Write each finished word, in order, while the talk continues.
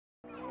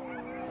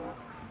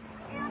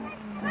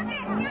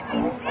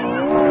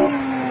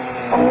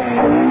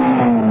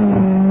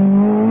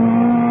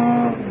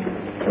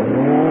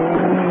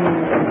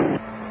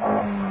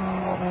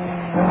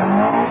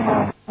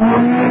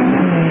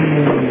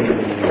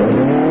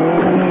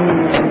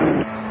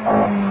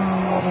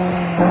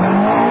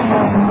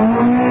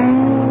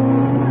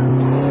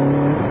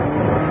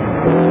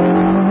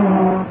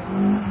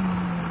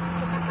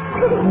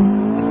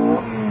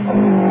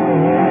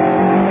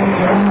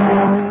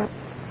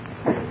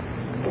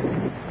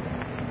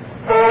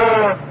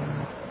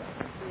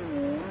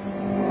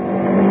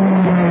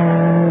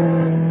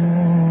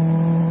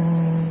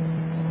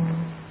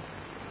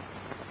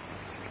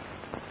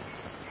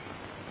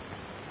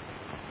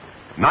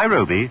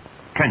Nairobi,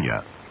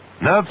 Kenya,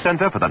 nerve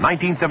center for the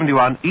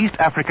 1971 East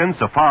African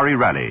Safari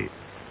Rally.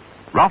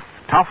 Rough,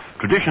 tough,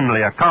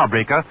 traditionally a car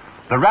breaker,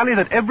 the rally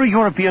that every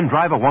European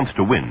driver wants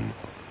to win.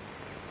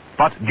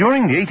 But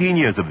during the 18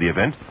 years of the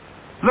event,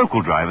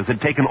 local drivers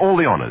had taken all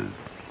the honors.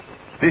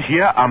 This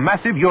year, a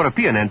massive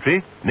European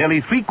entry,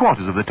 nearly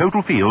 3/4 of the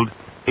total field,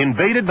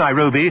 invaded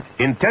Nairobi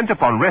intent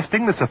upon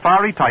wresting the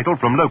Safari title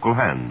from local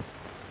hands.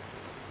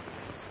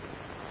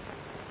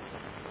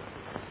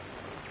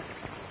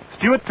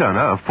 Stuart Turner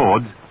of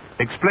Ford's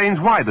explains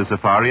why the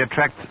Safari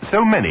attracts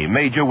so many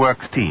major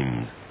works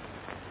teams.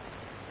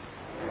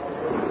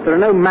 There are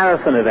no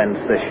marathon events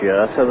this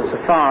year, so the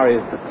Safari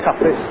is the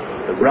toughest,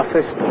 the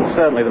roughest, and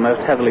certainly the most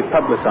heavily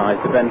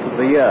publicised event of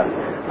the year.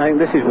 I think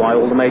this is why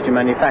all the major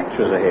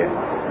manufacturers are here.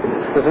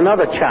 There's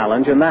another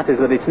challenge, and that is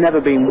that it's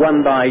never been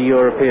won by a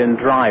European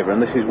driver,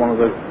 and this is one of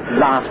the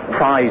last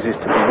prizes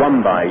to be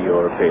won by a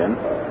European.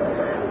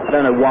 I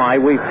don't know why.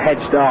 We've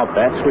hedged our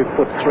bets. We've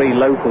put 3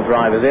 local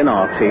drivers in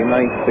our team.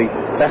 I think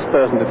the best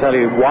person to tell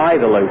you why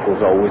the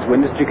locals always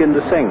win is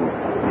Jaginder Singh.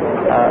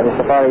 The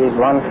Safari is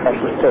one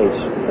special stage,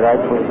 right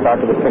from the start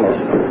to the finish.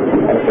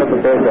 And if you're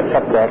prepared to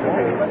accept that,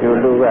 you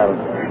will do well.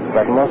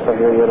 But most of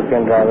your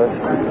European drivers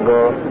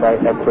go by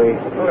every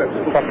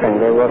second.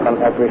 They work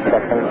on every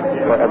second,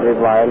 for every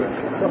mile,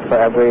 for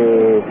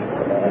every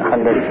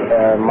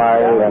 100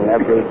 mile, and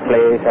every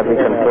place, every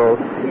control.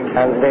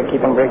 And they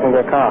keep on breaking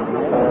their car.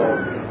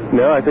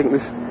 No, I think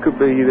this could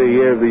be the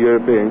year of the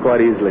European quite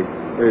easily.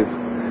 There's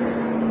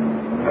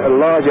a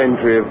large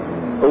entry of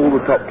all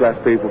the top-class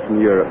people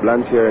from Europe.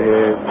 Lancia are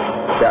here,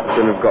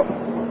 Jackson have got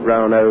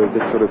Rano,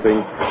 this sort of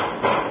thing.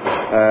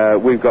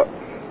 We've got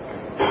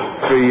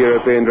 3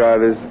 European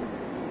drivers.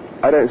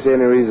 I don't see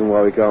any reason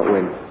why we can't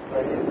win.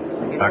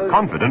 A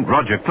confident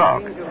Roger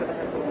Clark.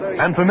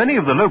 And for many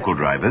of the local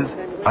drivers,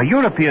 a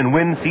European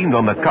win seemed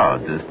on the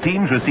cards as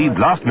teams received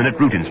last-minute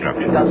route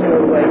instructions. That's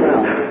the way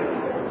round.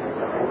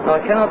 Now, I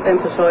cannot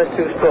emphasise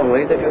too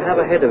strongly that you have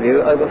ahead of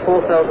you over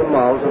 4,000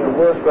 miles of the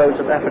worst roads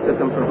that Africa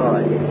can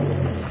provide.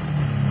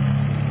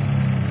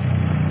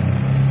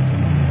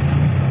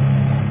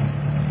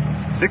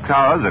 Six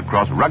hours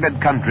across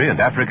rugged country and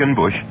African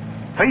bush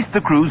faced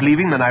the crews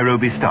leaving the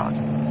Nairobi start,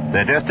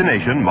 their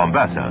destination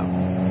Mombasa.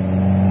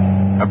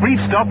 A brief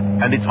stop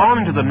and it's on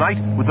into the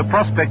night with the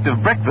prospect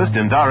of breakfast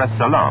in Dar es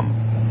Salaam.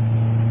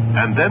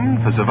 And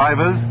then, for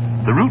survivors,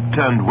 the route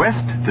turned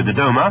west to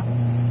Dodoma,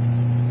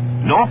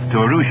 north to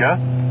Arusha,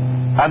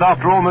 and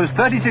after almost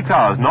 36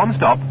 hours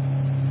non-stop,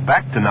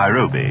 back to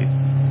Nairobi.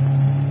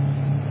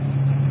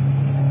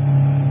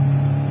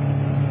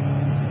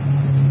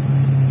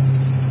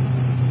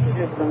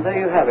 And there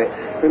you have it.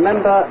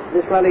 Remember,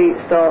 this rally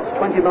starts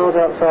 20 miles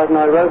outside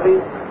Nairobi,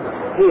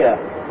 here,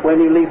 when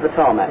you leave the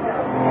tarmac.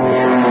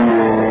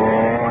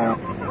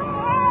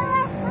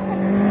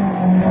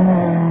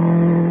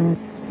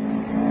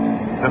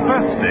 The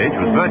first stage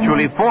was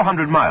virtually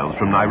 400 miles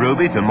from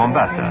Nairobi to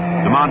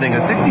Mombasa, demanding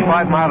a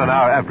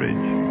 65-mile-an-hour average.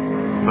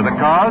 For the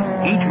cars,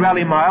 each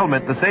rally mile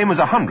meant the same as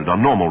 100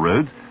 on normal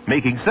roads,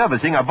 making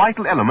servicing a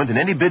vital element in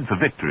any bid for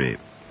victory.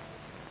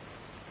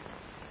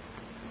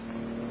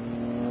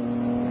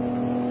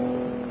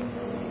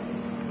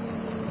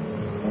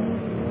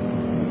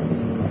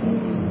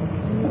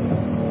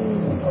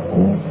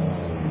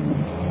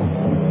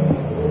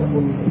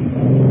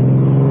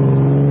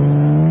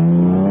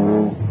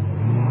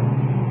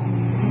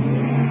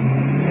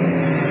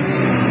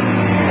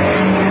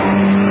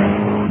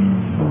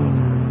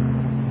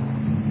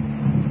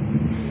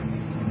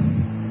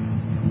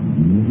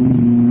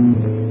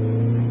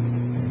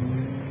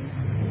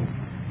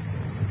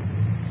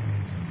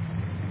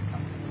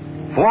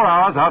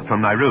 Out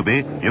from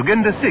Nairobi,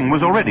 Jaginder Singh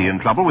was already in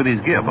trouble with his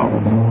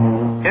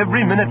gearbox.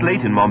 Every minute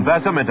late in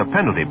Mombasa meant a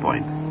penalty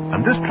point,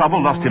 and this trouble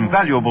lost him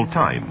valuable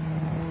time.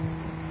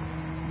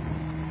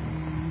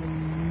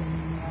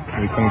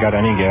 We couldn't get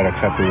any gear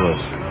except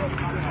reverse.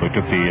 We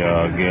took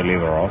the gear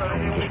lever off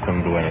and just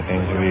couldn't do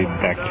anything. So we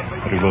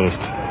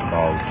reversed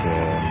about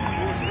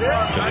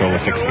just over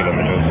 6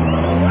 kilometers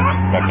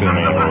back to the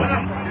main road.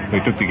 We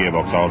took the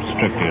gearbox out,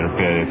 stripped it,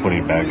 repaired it, put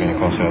it back, and it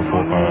cost us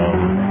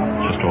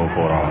just over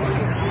 4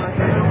 hours.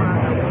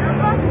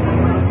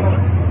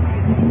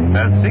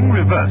 As Singh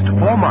reversed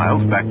 4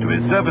 miles back to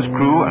his service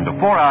crew and a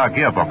 4-hour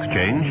gearbox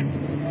change,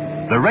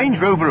 the Range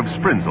Rover of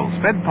Sprinzel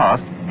sped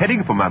past,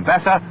 heading for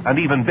Mombasa and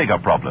even bigger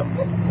problems.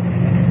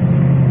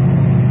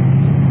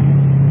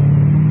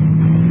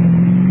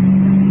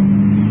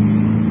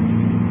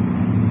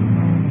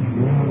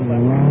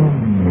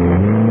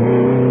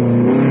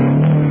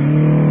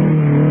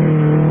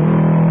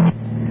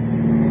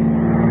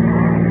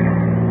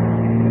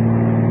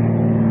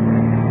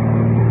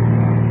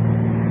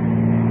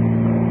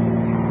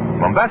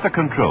 Mombasa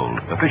controlled.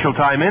 Official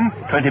time in,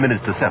 20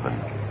 minutes to 7.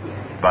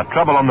 But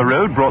trouble on the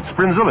road brought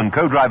Sprinzel and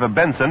co-driver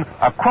Benson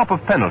a crop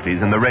of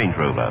penalties in the Range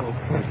Rover. Well,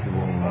 first of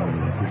all,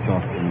 just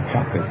after the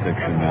chocolate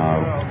section,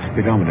 our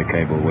speedometer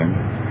cable went,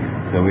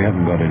 so we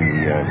haven't got any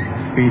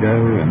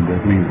speedo, and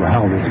that means the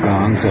hull is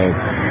gone, so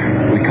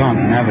we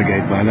can't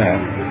navigate by that.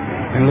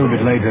 And a little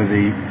bit later,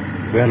 we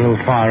had a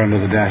little fire under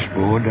the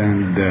dashboard,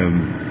 and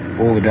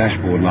all the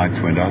dashboard lights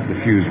went out, the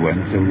fuse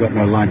went, so we've got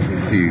no lights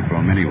to see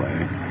from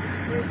anyway.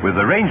 With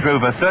the Range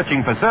Rover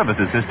searching for service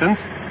assistance,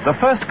 the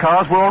first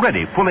cars were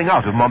already pulling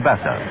out of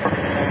Mombasa.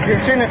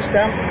 You've seen it,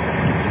 Stamp.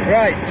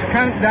 Right,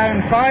 count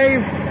down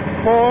 5,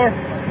 4,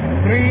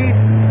 3, 2,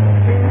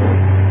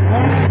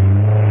 1.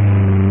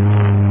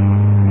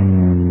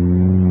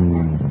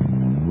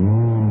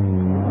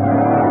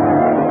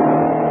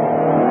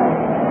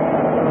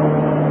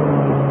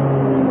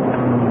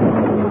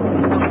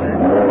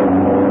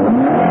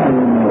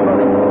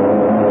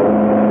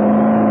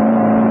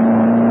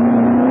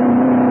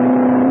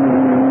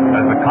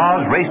 As the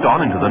cars raced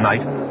on into the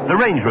night, the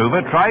Range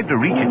Rover tried to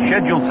reach its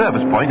scheduled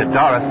service point at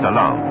Dar es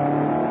Salaam.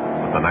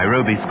 But the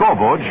Nairobi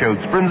scoreboard showed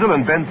Sprinzel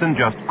and Benson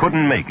just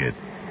couldn't make it.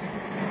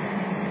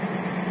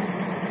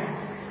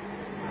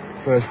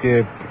 First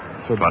gear.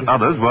 But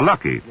others were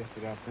lucky.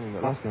 Yesterday afternoon,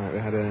 but last night we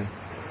had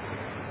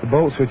the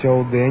bolts which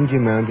hold the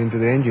engine mount into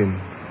the engine.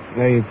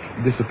 They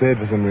disappeared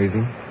for some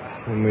reason,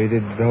 and we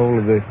did the whole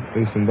of the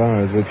Eastern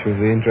bars, which was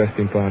the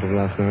interesting part of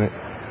last night,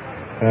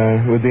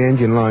 with the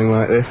engine lying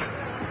like this.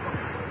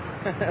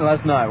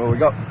 Last night, well, we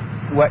got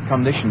wet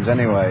conditions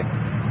anyway,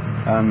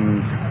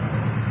 and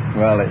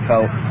well, it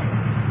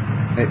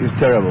was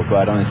terrible,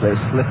 quite honestly.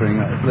 It's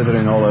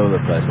slithering all over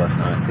the place last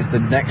night. It's the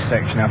next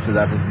section after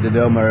that, it's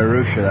Dodoma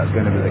Arusha, that's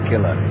going to be the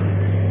killer.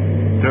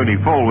 Tony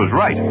Fall was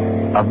right.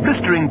 A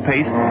blistering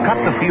pace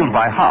cut the field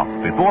by half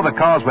before the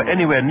cars were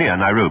anywhere near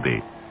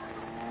Nairobi.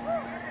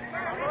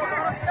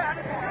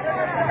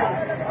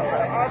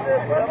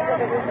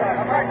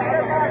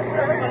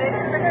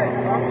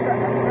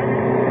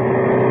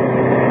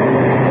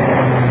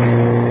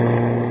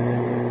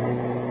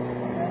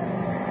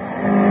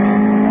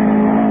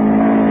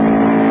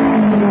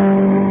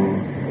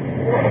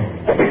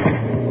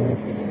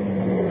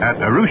 At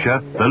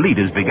Arusha, the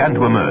leaders began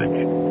to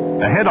emerge.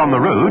 Ahead on the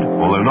road,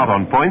 although not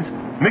on points,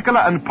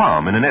 Mikola and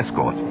Palm in an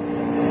escort.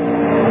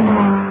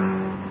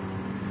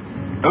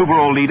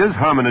 Overall leaders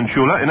Herman and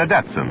Schuler in a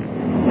Datsun.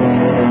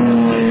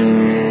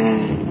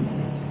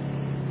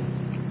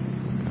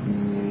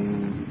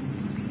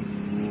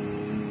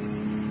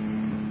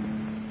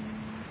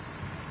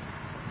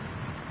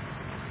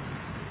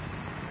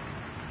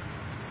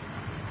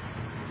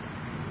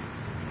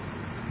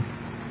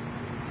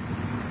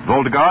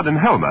 Voldegard and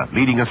Helmer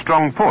leading a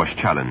strong Porsche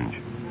challenge.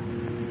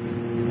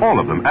 All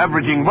of them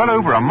averaging well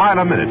over a mile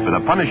a minute for the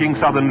punishing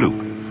southern loop.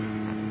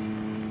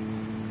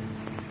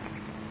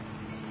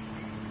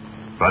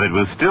 But it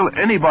was still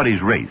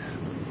anybody's race.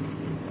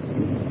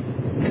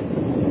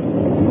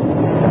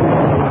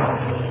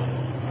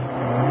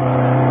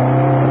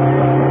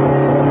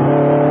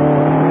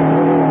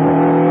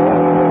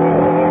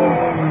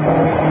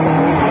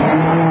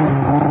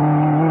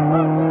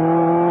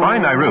 By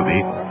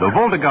Nairobi, the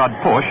Voldegard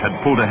Porsche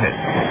had pulled ahead.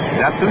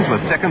 Datsuns were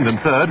second and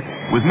third,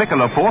 with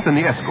Mikola fourth in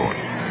the escort.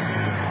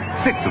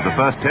 6 of the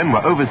first 10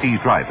 were overseas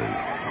drivers.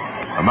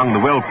 Among the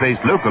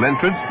well-placed local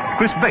entrants,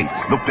 Chris Bates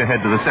looked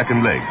ahead to the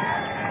second leg.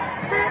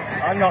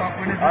 I'm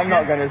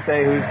not going to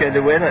say who's going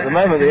to win. At the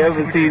moment, the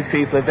overseas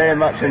people are very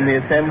much in the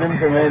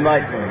ascendant, and they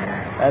might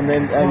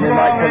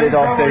pull it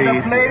off very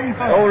easily.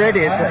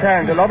 Already, it's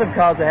apparent a lot of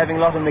cars are having a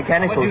lot of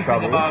mechanical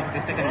trouble,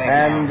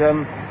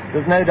 and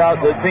there's no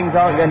doubt that things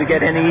aren't going to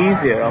get any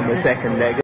easier on the second leg.